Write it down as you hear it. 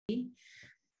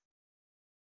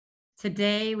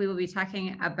Today, we will be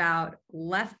talking about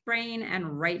left brain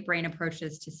and right brain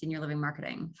approaches to senior living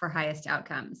marketing for highest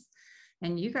outcomes.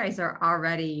 And you guys are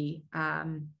already,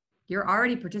 you're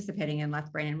already participating in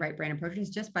left brain and right brain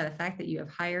approaches just by the fact that you have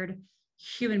hired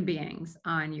human beings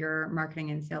on your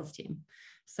marketing and sales team.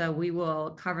 So we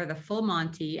will cover the full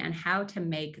Monty and how to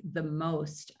make the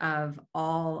most of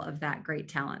all of that great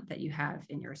talent that you have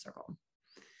in your circle.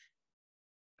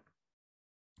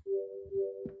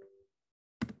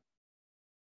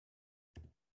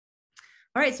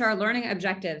 All right, so our learning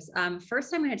objectives.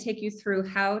 First, I'm going to take you through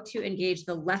how to engage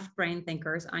the left brain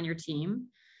thinkers on your team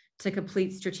to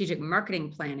complete strategic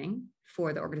marketing planning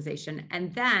for the organization.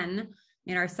 And then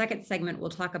in our second segment, we'll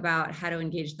talk about how to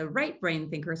engage the right brain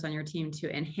thinkers on your team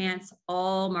to enhance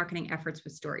all marketing efforts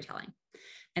with storytelling.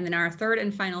 And then our third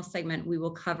and final segment, we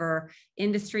will cover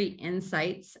industry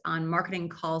insights on marketing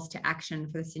calls to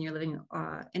action for the senior living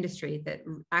industry that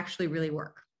actually really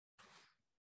work.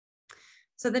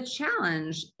 So the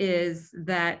challenge is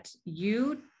that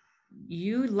you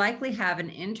likely have an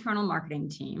internal marketing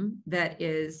team that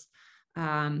is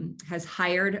has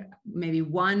hired maybe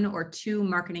one or two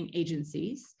marketing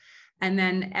agencies, and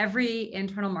then every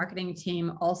internal marketing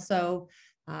team also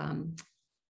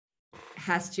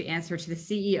has to answer to the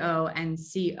CEO and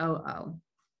COO.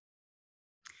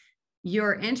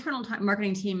 Your internal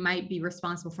marketing team might be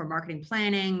responsible for marketing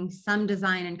planning, some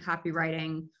design and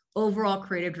copywriting, overall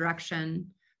creative direction,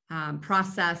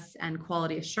 process and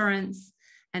quality assurance,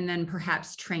 and then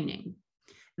perhaps training.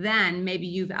 Then maybe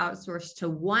you've outsourced to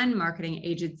one marketing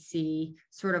agency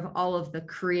sort of all of the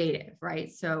creative, right?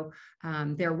 So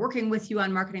they're working with you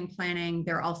on marketing planning.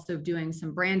 They're also doing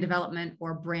some brand development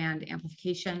or brand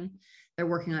amplification. They're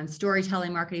working on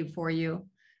storytelling marketing for you.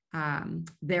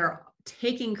 They're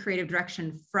taking creative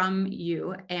direction from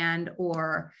you and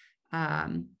or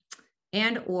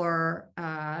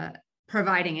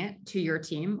providing it to your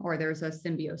team, or there's a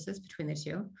symbiosis between the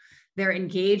two. They're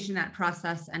engaged in that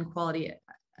process and quality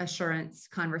assurance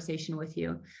conversation with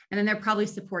you. And then they're probably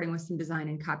supporting with some design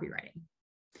and copywriting.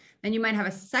 Then you might have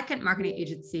a second marketing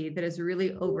agency that is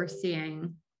really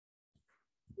overseeing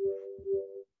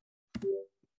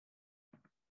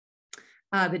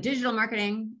the digital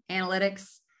marketing,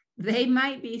 analytics. They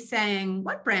might be saying,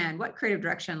 what brand, what creative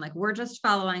direction? Like, we're just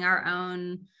following our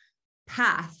own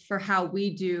path for how we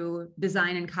do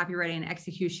design and copywriting and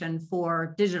execution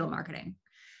for digital marketing.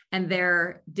 And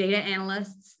they're data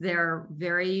analysts. They're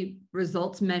very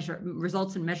results and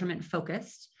measurement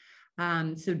focused.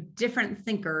 So different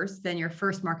thinkers than your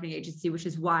first marketing agency, which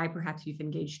is why perhaps you've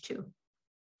engaged two.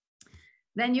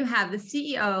 Then you have the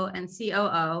CEO and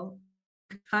COO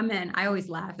come in. I always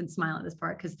laugh and smile at this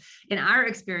part because in our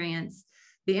experience,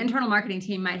 the internal marketing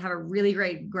team might have a really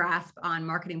great grasp on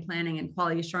marketing planning and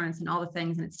quality assurance and all the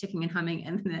things, and it's ticking and humming.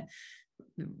 And then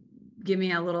give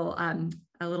me a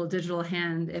little digital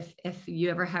hand if you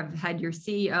ever have had your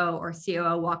CEO or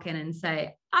COO walk in and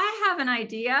say, "I have an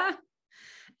idea,"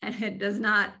 and it does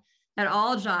not at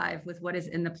all jive with what is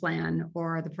in the plan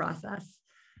or the process.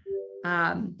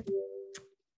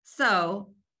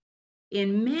 So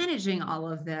in managing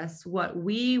all of this, what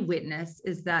we witness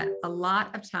is that a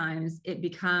lot of times it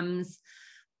becomes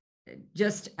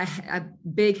just a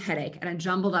big headache and a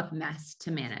jumbled up mess to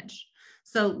manage.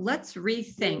 So let's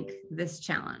rethink this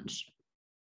challenge.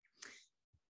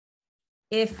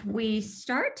 If we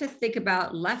start to think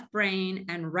about left brain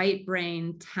and right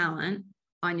brain talent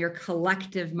on your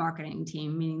collective marketing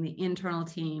team, meaning the internal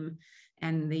team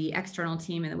and the external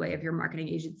team in the way of your marketing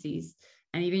agencies,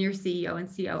 and even your CEO and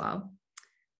COO,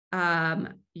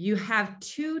 you have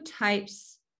two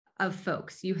types of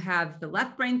folks. You have the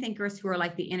left brain thinkers who are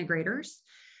like the integrators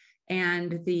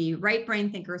and the right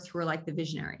brain thinkers who are like the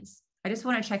visionaries. I just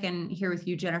want to check in here with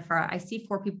you, Jennifer. I see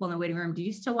 4 people in the waiting room. Do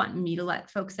you still want me to let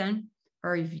folks in,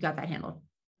 or have you got that handled?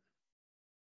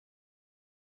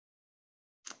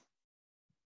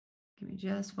 Give me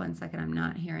just 1 second. I'm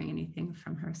not hearing anything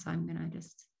from her, so I'm going to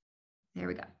just, there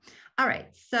we go. All right.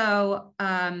 So,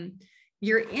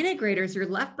 your integrators, your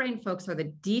left brain folks are the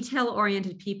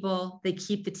detail-oriented people. They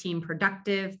keep the team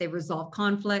productive. They resolve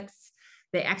conflicts.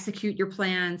 They execute your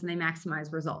plans and they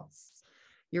maximize results.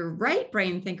 Your right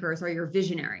brain thinkers are your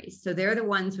visionaries. So they're the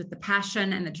ones with the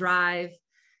passion and the drive.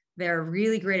 They're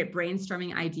really great at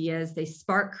brainstorming ideas. They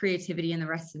spark creativity in the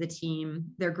rest of the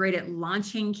team. They're great at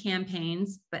launching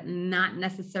campaigns, but not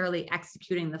necessarily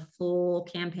executing the full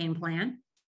campaign plan.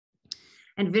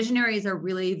 And visionaries are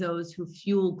really those who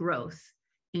fuel growth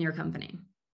in your company.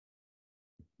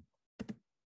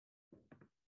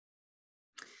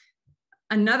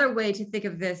 Another way to think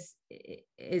of this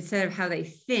instead of how they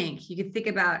think, you can think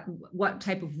about what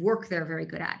type of work they're very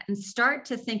good at and start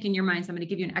to think in your minds. I'm going to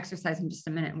give you an exercise in just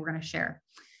a minute and we're going to share.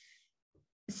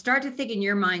 Start to think in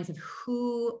your minds of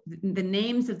who the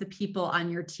names of the people on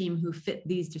your team who fit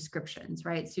these descriptions,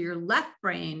 right? So your left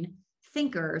brain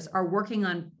thinkers are working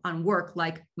on work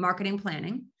like marketing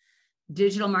planning,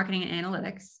 digital marketing and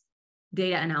analytics,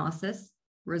 data analysis,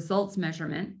 results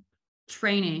measurement,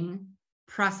 training,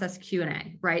 process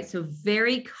Q&A, right? So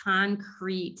very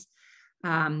concrete,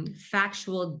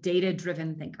 factual,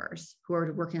 data-driven thinkers who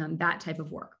are working on that type of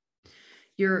work.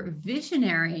 Your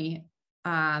visionary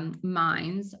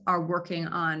minds are working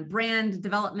on brand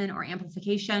development or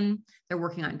amplification. They're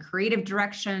working on creative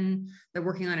direction. They're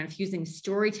working on infusing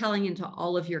storytelling into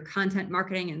all of your content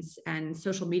marketing and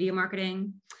social media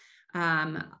marketing.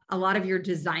 A lot of your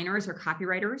designers or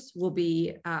copywriters will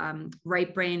be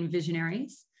right brain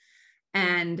visionaries,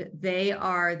 and they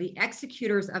are the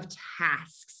executors of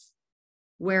tasks,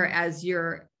 whereas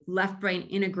your left brain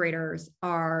integrators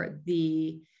are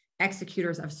the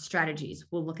executors of strategies.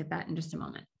 We'll look at that in just a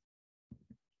moment.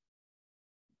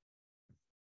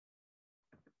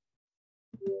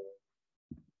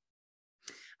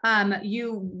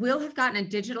 You will have gotten a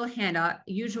digital handout.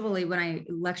 Usually when I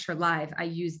lecture live, I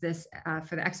use this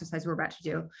for the exercise we're about to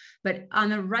do. But on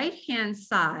the right-hand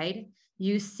side,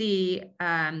 you see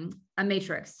a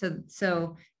matrix.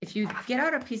 So if you get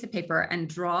out a piece of paper and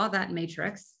draw that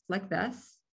matrix like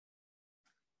this,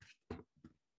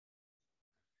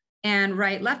 and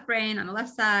write left brain on the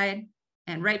left side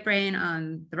and right brain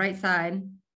on the right side.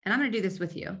 And I'm going to do this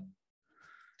with you. And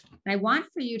I want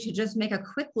for you to just make a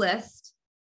quick list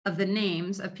of the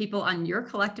names of people on your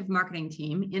collective marketing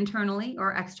team, internally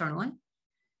or externally.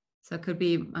 So it could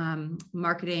be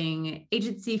marketing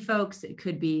agency folks. It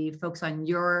could be folks on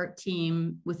your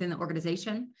team within the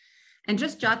organization. And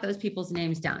just jot those people's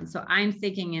names down. So I'm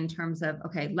thinking in terms of,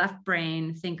 okay, left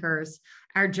brain thinkers.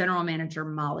 Our general manager,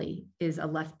 Molly, is a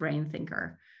left brain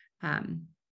thinker.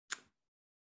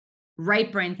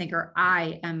 Right brain thinker,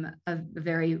 I am a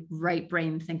very right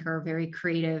brain thinker, very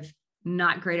creative,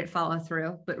 not great at follow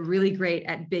through, but really great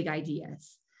at big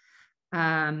ideas.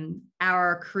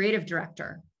 Our creative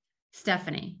director,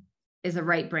 Stephanie, is a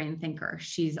right brain thinker.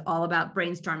 She's all about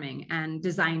brainstorming and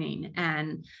designing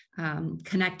and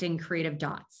connecting creative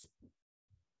dots.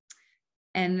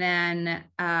 And then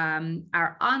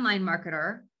our online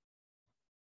marketer,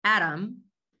 Adam,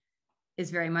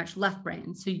 is very much left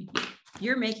brain. So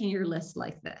you're making your list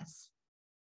like this.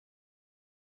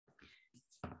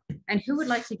 And who would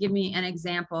like to give me an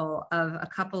example of a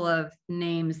couple of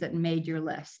names that made your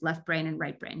list, left brain and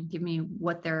right brain? Give me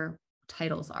what their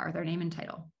titles are, their name and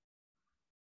title.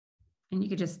 And you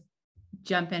could just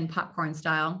jump in popcorn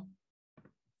style.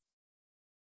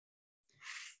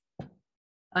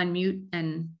 Unmute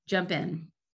and jump in.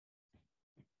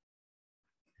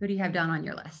 Who do you have down on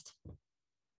your list?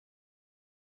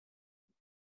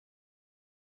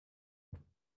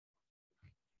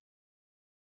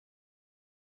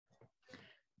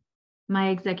 My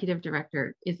executive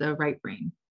director is a right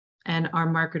brain and our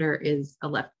marketer is a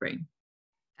left brain.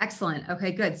 Excellent.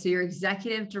 Okay, good. So your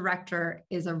executive director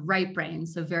is a right brain,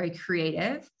 so very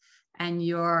creative. And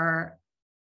your,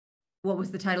 what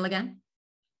was the title again?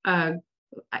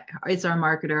 It's our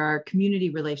marketer, our community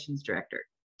relations director.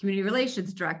 Community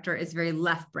relations director is very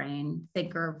left brain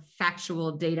thinker,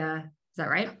 factual data. Is that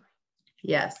right?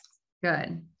 Yes.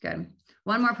 Good, good.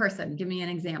 One more person. Give me an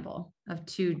example of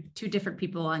two different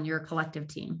people on your collective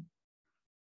team.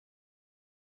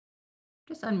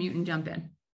 Just unmute and jump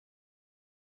in.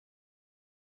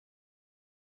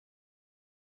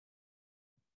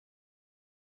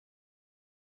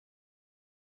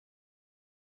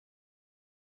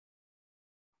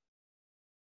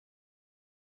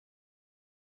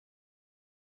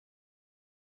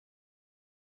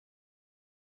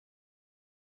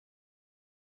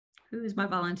 Who's my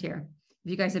volunteer? If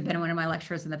you guys have been in one of my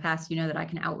lectures in the past, you know that I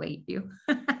can outweight you.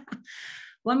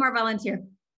 One more volunteer.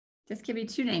 Just give me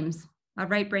two names, a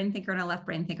right brain thinker and a left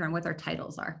brain thinker, and what their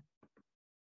titles are.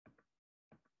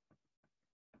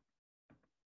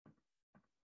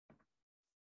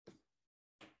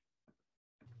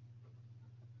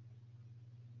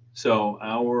 So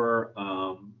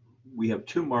we have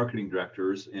two marketing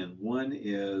directors, and one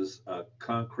is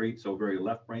concrete, so very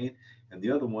left brain, and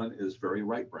the other one is very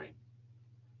right brain.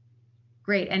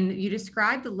 Great. And you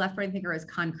described the left brain thinker as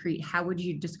concrete. How would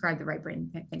you describe the right brain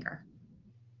thinker?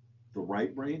 The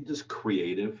right brain, just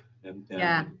creative and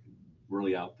yeah,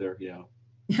 really out there. Yeah.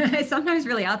 Sometimes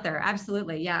really out there.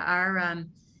 Absolutely. Yeah.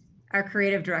 Our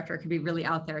creative director could be really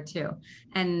out there too.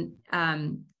 And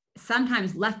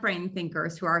sometimes left brain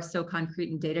thinkers who are so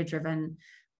concrete and data driven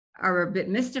are a bit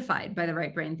mystified by the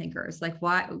right brain thinkers. Like,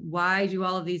 why do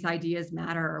all of these ideas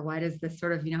matter? Or why does this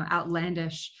sort of,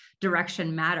 outlandish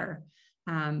direction matter?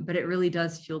 But it really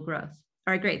does fuel growth.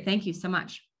 All right, great. Thank you so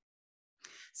much.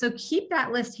 So keep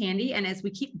that list handy. And as we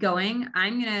keep going,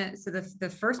 so the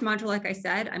first module, like I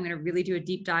said, I'm going to really do a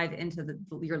deep dive into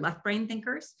your left brain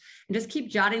thinkers, and just keep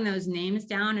jotting those names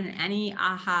down and any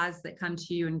ahas that come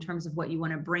to you in terms of what you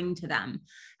want to bring to them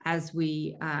as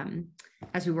we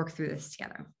work through this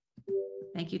together.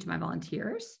 Thank you to my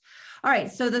volunteers. All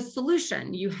right, so the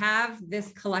solution, you have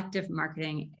this collective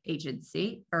marketing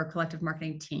agency or collective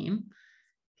marketing team.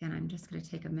 Again, I'm just going to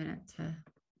take a minute to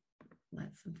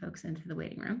let some folks into the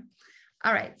waiting room.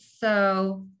 All right,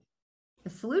 so the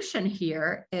solution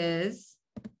here is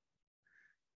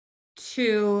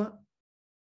to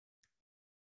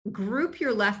group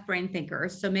your left brain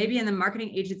thinkers. So maybe in the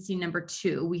marketing agency number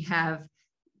 2, we have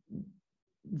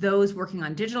those working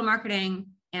on digital marketing,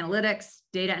 analytics,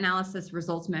 data analysis,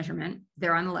 results measurement.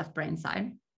 They're on the left brain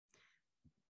side.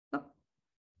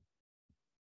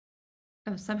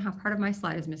 Oh, somehow part of my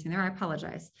slide is missing there. I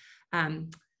apologize.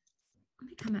 Let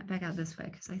me come back out this way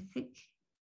because I think,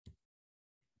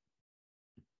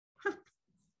 I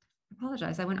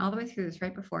apologize. I went all the way through this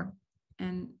right before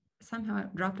and somehow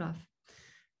it dropped off.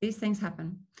 These things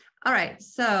happen. All right,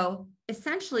 so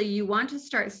essentially you want to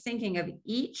start thinking of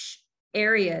each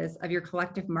areas of your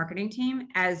collective marketing team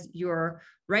as your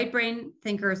right brain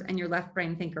thinkers and your left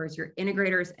brain thinkers, your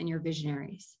integrators and your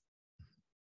visionaries.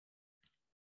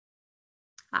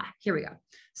 Here we go.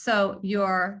 So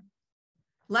your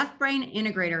left brain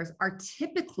integrators are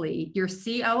typically, your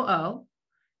COO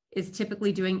is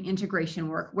typically doing integration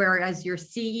work, whereas your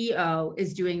CEO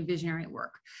is doing visionary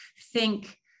work.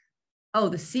 Think, oh,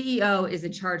 the CEO is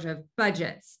in charge of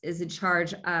budgets, is in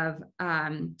charge of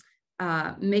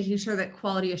making sure that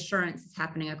quality assurance is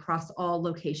happening across all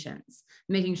locations,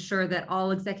 making sure that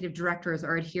all executive directors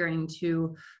are adhering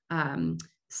to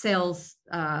sales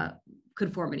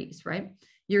conformities, right?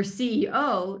 Your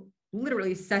CEO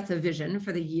literally sets a vision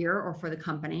for the year or for the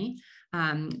company,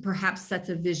 perhaps sets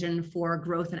a vision for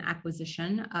growth and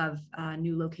acquisition of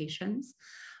new locations,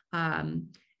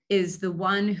 is the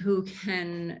one who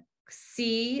can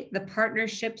see the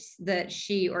partnerships that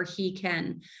she or he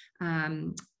can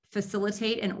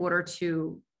facilitate in order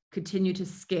to continue to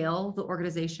scale the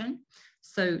organization.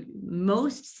 So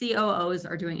most COOs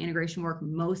are doing integration work,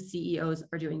 most CEOs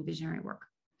are doing visionary work.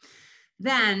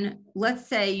 Then let's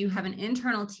say you have an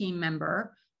internal team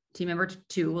member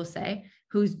 2, we'll say,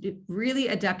 who's really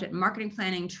adept at marketing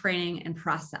planning, training, and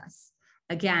process.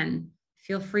 Again,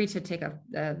 feel free to take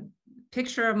a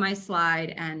picture of my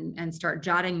slide and start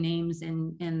jotting names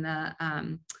in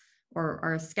the,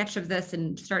 or a sketch of this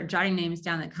and start jotting names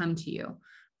down that come to you.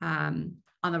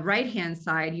 On the right-hand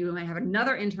side, you might have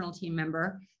another internal team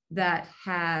member that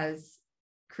has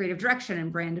creative direction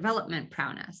and brand development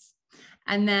prowess.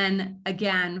 And then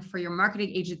again, for your marketing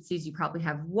agencies, you probably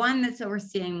have one that's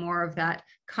overseeing more of that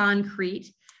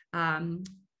concrete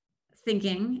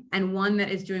thinking, and one that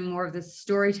is doing more of the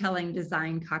storytelling,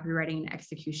 design, copywriting, and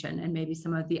execution, and maybe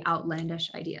some of the outlandish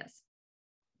ideas,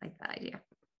 like that idea.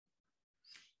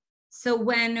 So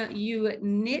when you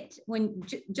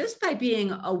just by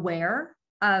being aware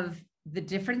of the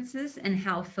differences in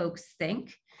how folks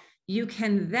think, you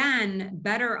can then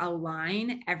better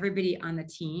align everybody on the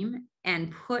team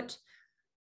and put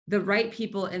the right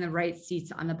people in the right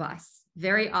seats on the bus.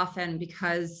 Very often,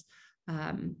 because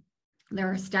there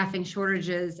are staffing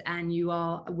shortages and you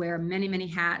all wear many, many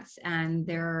hats, and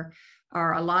there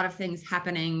are a lot of things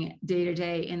happening day to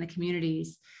day in the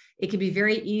communities, it can be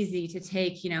very easy to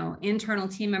take, internal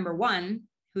team member 1,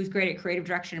 who's great at creative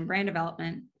direction and brand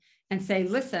development, and say,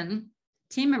 listen,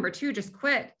 team member 2 just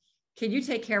quit. Can you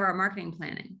take care of our marketing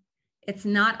planning? It's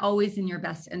not always in your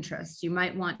best interest. You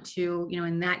might want to,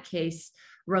 in that case,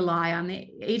 rely on the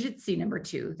agency number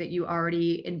 2 that you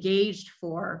already engaged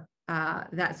for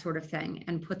that sort of thing,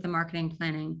 and put the marketing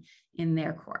planning in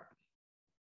their court.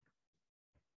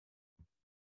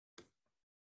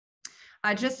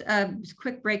 Just a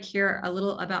quick break here, a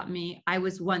little about me. I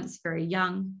was once very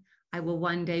young. I will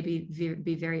one day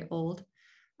be very old,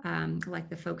 like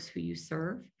the folks who you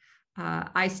serve.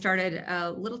 I started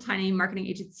a little tiny marketing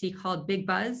agency called Big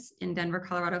Buzz in Denver,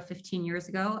 Colorado 15 years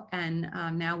ago. And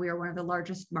now we are one of the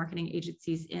largest marketing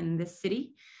agencies in this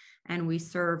city. And we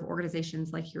serve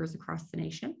organizations like yours across the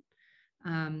nation.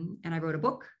 And I wrote a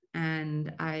book,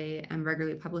 and I am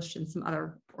regularly published in some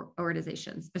other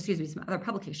organizations, some other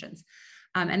publications.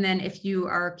 And then if you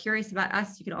are curious about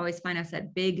us, you can always find us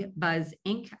at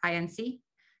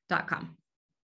bigbuzzinc.com.